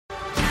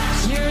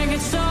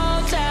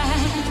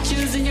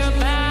losing your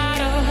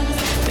battle.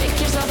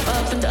 Pick yourself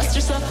up and dust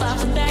yourself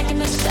off and back in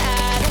the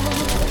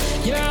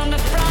saddle. You're on the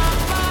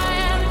front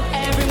line,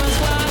 everyone's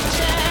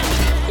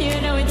watching.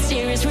 You know it's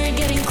serious, we're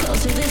getting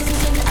closer, this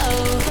isn't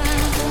over.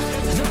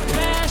 The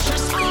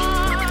pressure's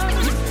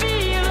on, you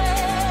feel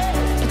it,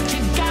 but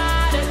you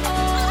got it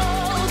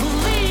all,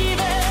 believe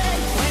it.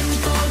 When you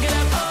fall, get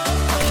up,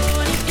 oh,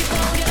 oh, and if you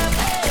fall, get up,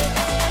 hey,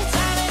 hey.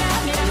 Samina,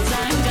 mina,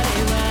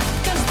 sangarewa,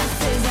 'cause this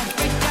is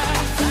Africa.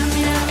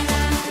 Samina,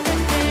 mina, hey,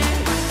 hey,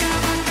 waka,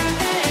 waka,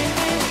 hey,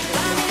 hey.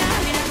 Samina,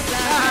 mina,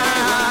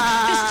 sangarewa,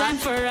 this time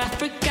for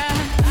Africa.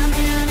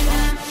 Samina, mina,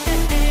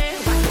 hey, hey,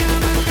 waka,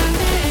 waka,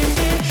 hey,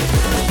 hey.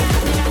 Samina,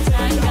 mina,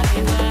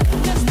 sangarewa,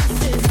 'cause this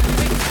is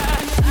Africa.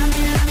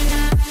 Samina,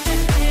 mina,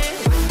 hey, hey,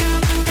 waka,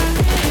 waka,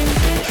 hey,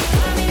 hey.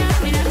 Samina,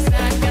 mina,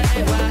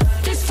 sangarewa,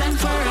 this time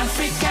for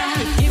Africa.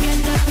 You get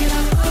down, get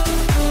up,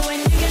 oh, oh, when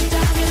you get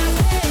down, get up,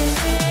 hey,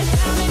 hey.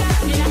 Samina,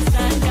 mina,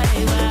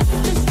 sangarewa,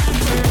 this time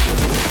for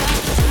Africa.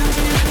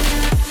 Samina,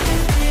 mina, hey,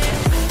 hey,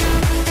 waka,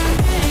 waka,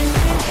 hey,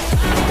 hey.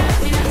 Samina,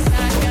 mina,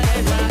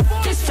 sangarewa,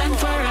 this time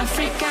for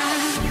Africa.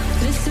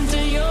 Listen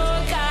to your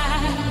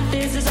God,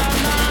 this is our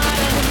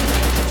motto.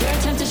 Your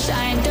time to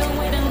shine, don't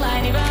wait in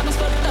line, y vamos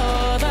por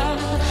todo.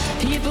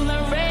 People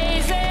are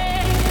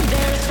raising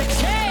their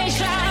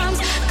expectations.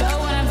 Go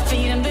on and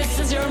feed them, this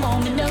is your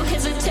moment, no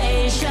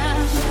hesitation.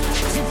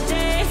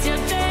 Today's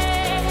your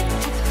day,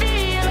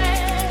 feel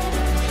it.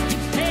 You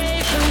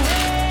pave the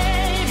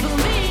way,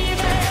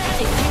 believe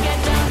it. If you get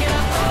down, get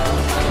up,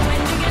 oh, oh.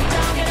 When you get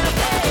down, get up,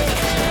 hey,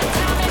 hey.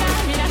 Samina,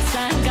 mina,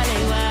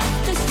 sangarewa,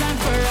 this time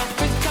for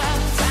Africa.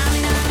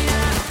 Samina, mina,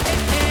 hey,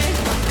 hey,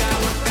 waka,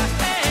 waka,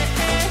 hey,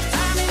 hey.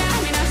 Samina,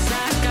 mina,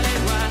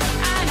 sangarewa,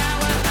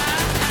 anawa,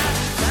 ah, ah.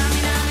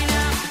 Samina,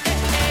 mina, hey,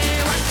 hey,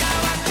 waka,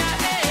 waka,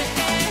 hey,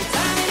 hey.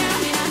 Samina,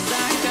 mina,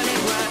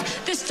 sangarewa,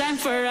 this time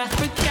for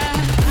Africa.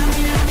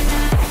 Samina,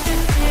 mina,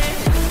 hey, hey,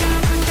 waka,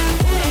 waka,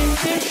 hey,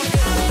 hey.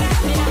 Samina,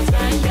 mina,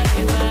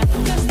 sangarewa,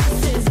 'cause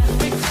this is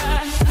Africa.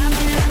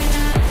 Samina,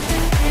 mina,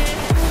 hey, hey,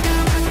 waka,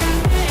 waka,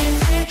 hey,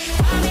 hey.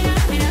 Samina,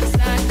 mina,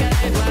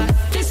 sangarewa,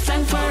 this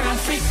time for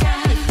Africa.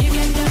 You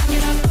get down,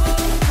 get up,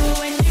 oh, oh,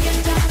 when you get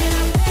down, get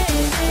up, hey,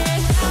 hey.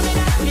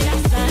 Samina, mina,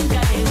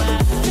 sangarewa,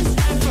 this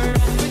time for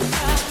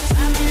Africa.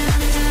 Samina,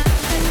 mina,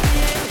 hey,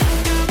 hey,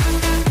 waka,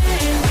 waka,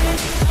 hey, hey.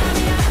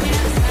 Samina,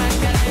 mina,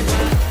 sangarewa,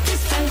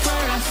 this time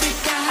for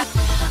Africa.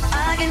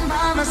 I can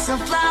buy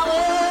myself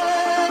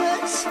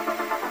flowers,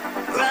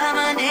 write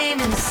my name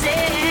in the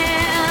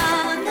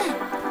sand,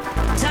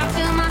 talk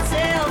to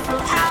myself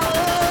for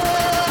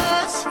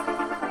hours,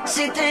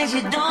 say things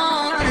you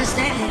don't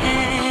understand.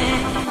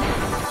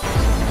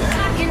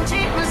 I can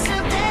treat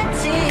myself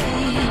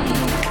dancing,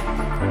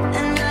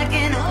 and I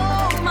can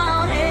hold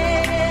my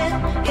head.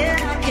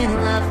 Yeah, I can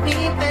love me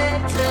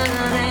better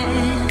than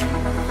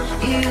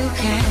you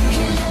can.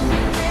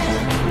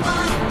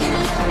 Oh, you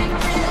love me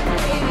better,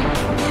 baby.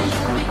 You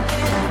love me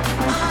better.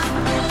 Oh,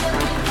 you love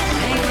me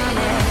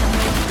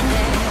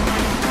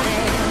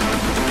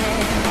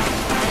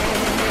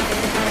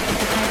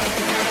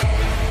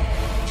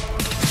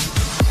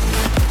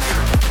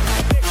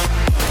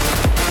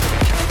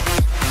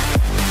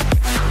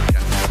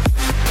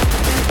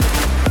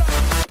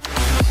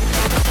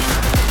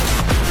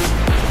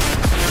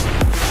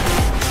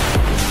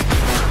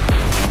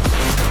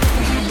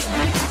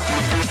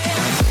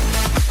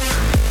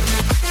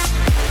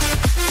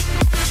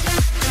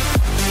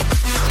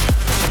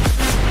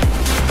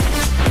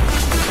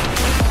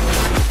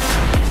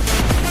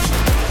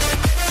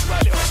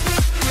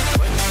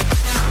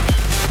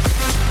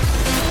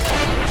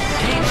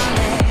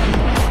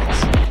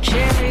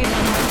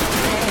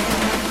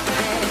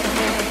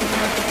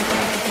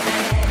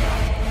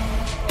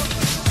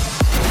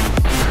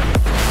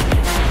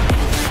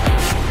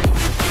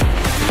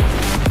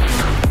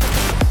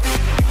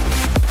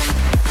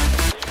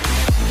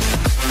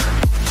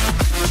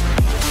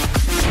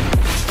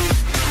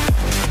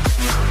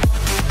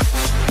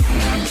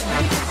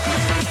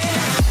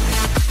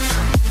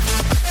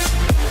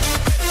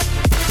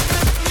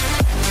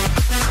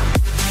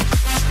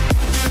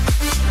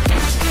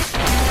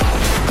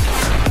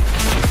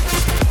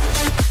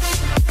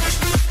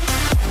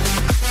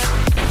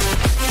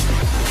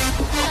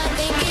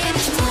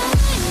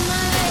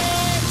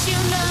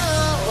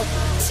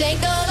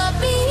Take all of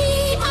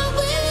me, I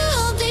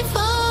will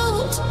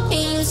default.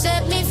 You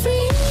set me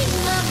free,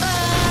 my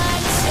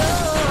body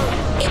soul.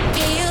 It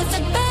feels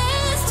the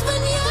best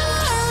when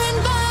you're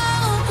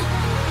involved.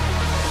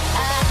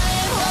 I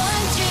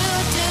want you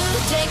to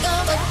take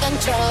over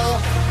control.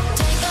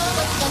 Take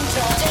over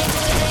control.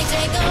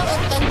 Take over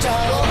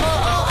control.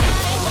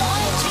 I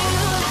want you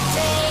to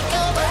take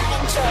over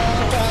control.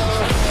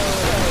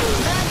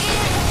 Plug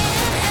it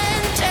in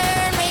and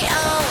turn me on.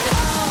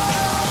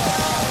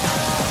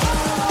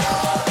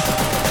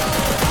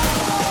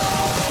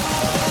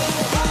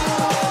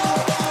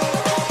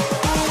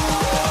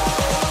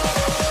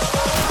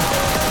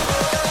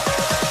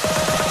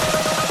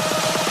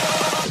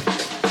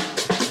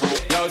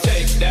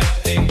 Shake that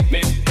thing,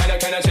 miss.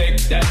 Can I shake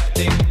that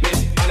thing, miss?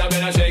 And I'm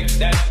gonna shake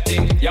that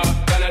thing,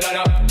 yeah.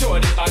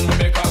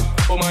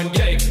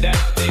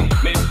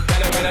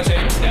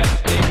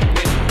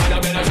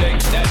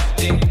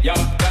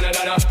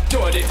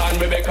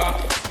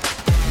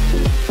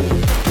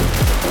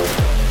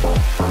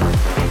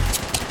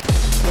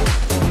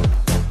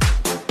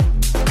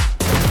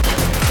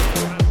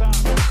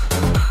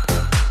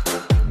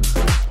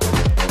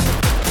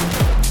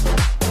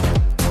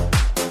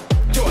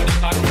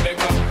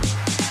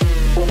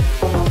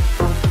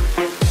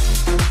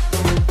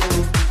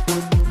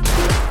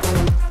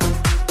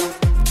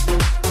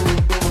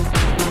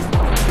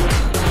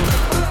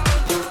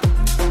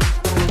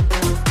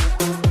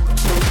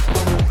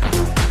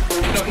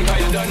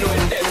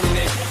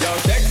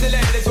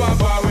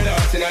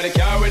 Inna the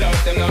car with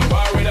us, them not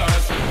war with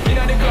us.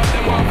 Inna the club,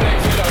 them want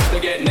flex with us. To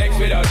get next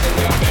with us, them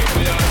not vex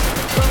with us.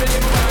 From the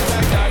tip of my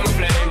back, time of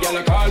flame. Girl,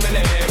 I call my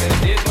name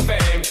and it is my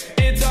fame.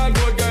 It's all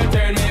good, girl,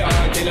 turn me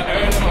on till I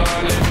earn them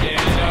on. Let's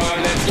get it on,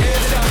 let's get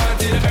it on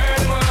till I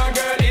earn them on,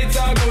 girl. It's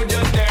all good,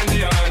 just turn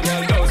me on.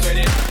 Girl, don't sweat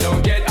it,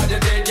 don't get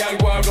agitated. Girl,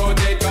 go and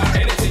rotate, cause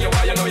anything you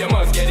want, you know you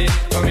must get it.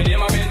 From the day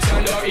my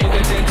mention, don't eat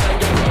the tension,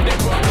 girl, from the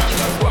club,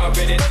 just go and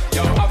fit it.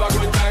 Yo, have a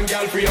good time,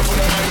 girl, free up on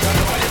the mind, girl,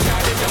 nobody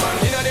can't hit the man.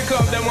 Inna the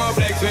club, them want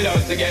flex with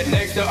us. To get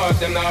next to us,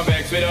 them not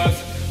vex with us.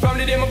 From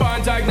the day my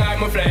bond to ignite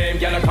my flame,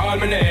 girl, I call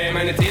my name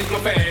and it is my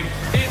fame.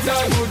 It's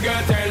all good,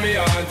 girl, turn me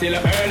on till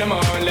I earn them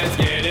on. Let's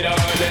get it on,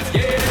 let's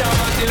get it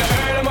on till I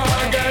earn them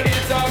on, girl.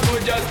 It's all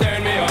good, just turn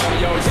me on.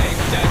 Yo, shake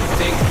that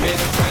thing, miss,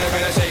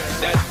 kinda shake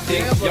that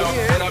thing. Yo,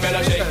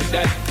 Annabella, shake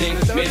that thing,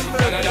 miss,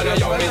 kinda,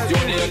 yo, Miss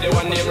Judy, and the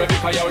one named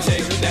Rebecca, yo,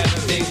 shake that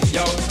thing.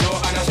 Yo,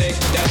 Anna, shake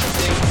that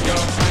thing. Yo,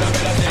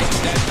 Annabella, shake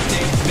that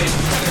thing, miss,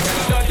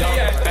 kinda, yo,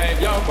 hey,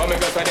 yo, what me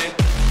go for then?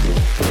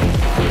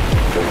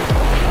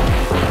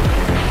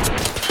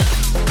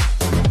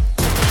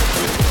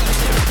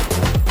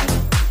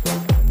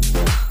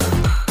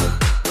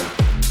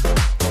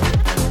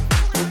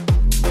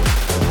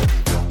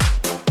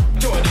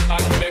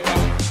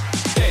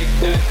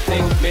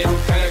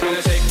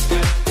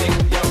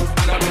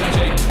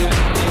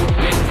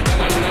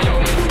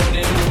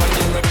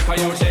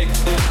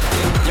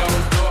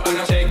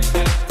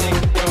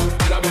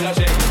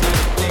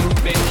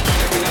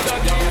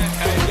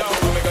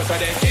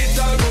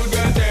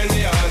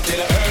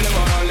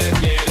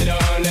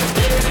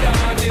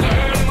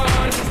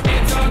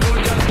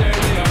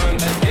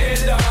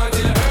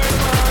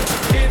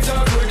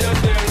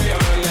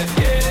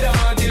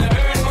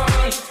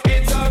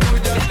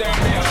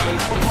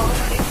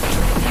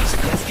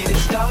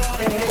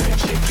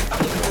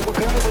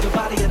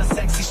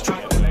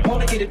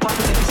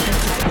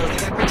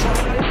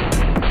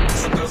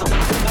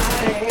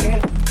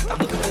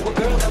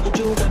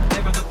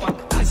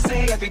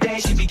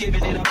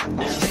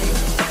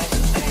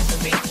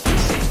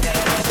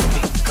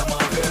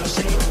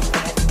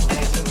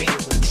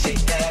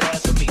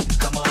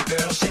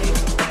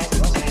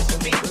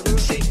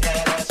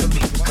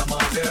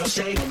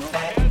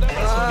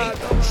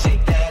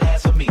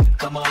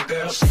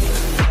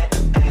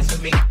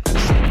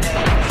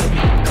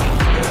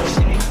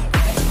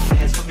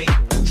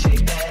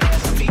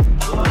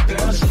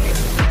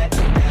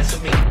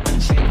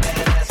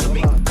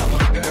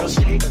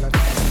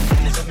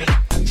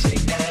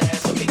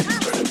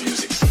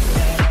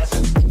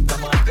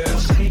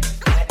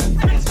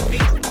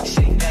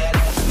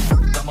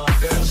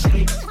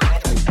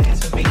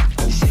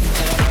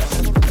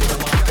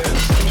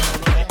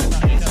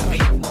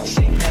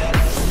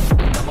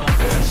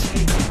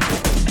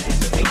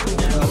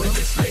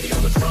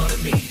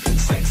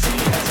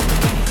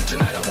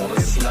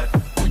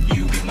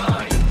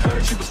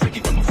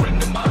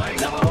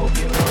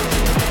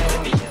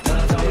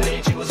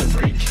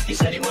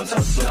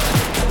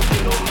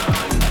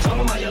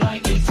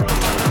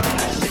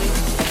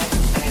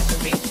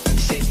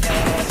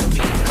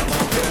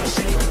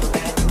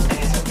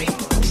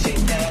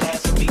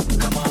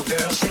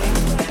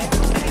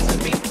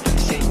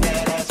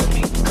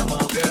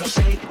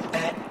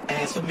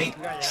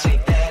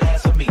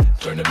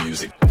 Turn the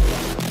music. I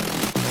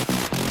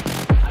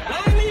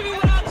ain't leaving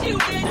without you,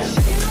 bitch.